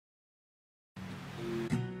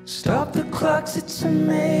Stop the clocks, it's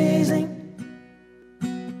amazing.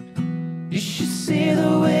 You should see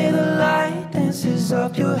the way the light dances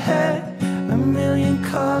up your hair. A million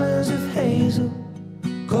colors of hazel,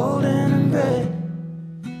 golden and red.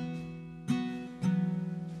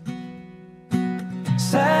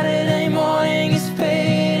 Saturday morning is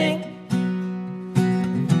fading.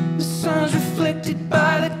 The sun's reflected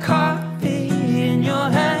by the coffee in your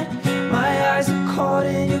hand. My eyes are caught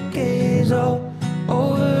in your gaze all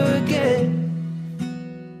over again.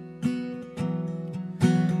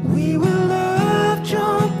 We were love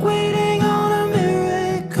drunk, waiting on a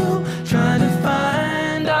miracle, trying to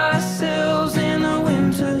find ourselves in the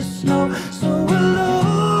winter snow. So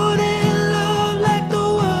alone in love, like the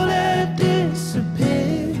world had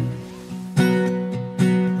disappeared.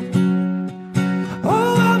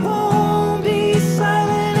 Oh, I won't be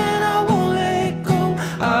silent and I won't let go.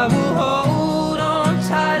 I will hold on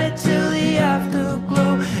tighter till the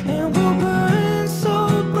afterglow, and we'll burn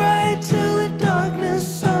so bright till the darkness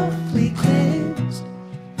softly clears.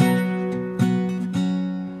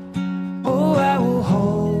 Oh, I will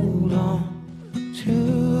hold on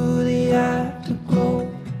to the afterglow.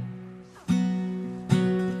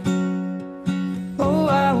 Oh,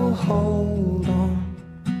 I will hold on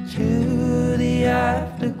to the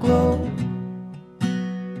afterglow.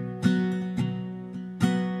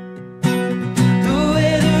 The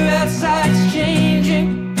weather outside's changing.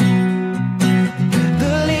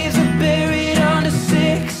 The leaves are buried under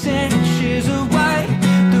 6 inches of white.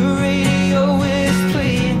 The radio is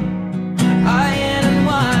playing iron and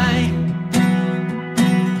wine.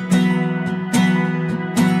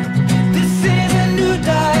 This is a new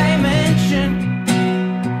dimension.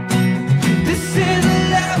 This is a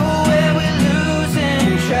level where we're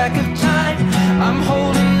losing track of time. I'm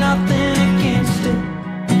holding nothing against it,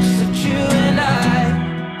 except you and I.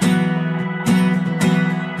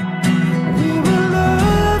 We were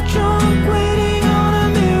love drunk, waiting on a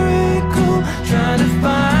miracle, trying to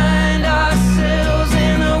find ourselves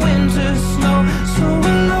in the winter snow. So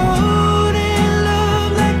alone in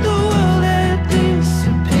love, like the world had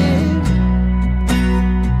disappeared.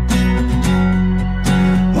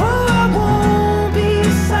 Oh, I won't be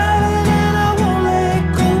silent and I won't let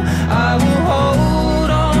go. I will hold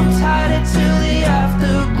on tighter till the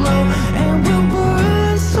afterglow, and we'll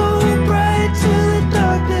burn so bright till the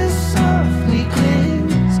darkness softly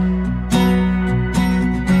clears.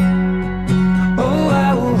 Oh,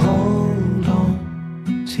 I will hold on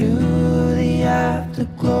to the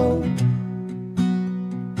afterglow.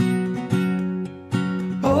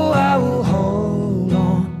 Oh, I will hold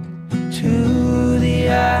on to the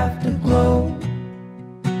afterglow.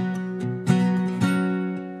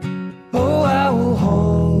 Oh, I will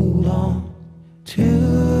hold on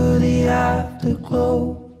to the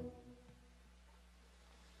afterglow.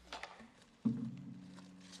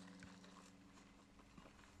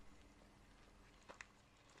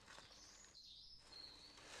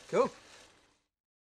 Cool.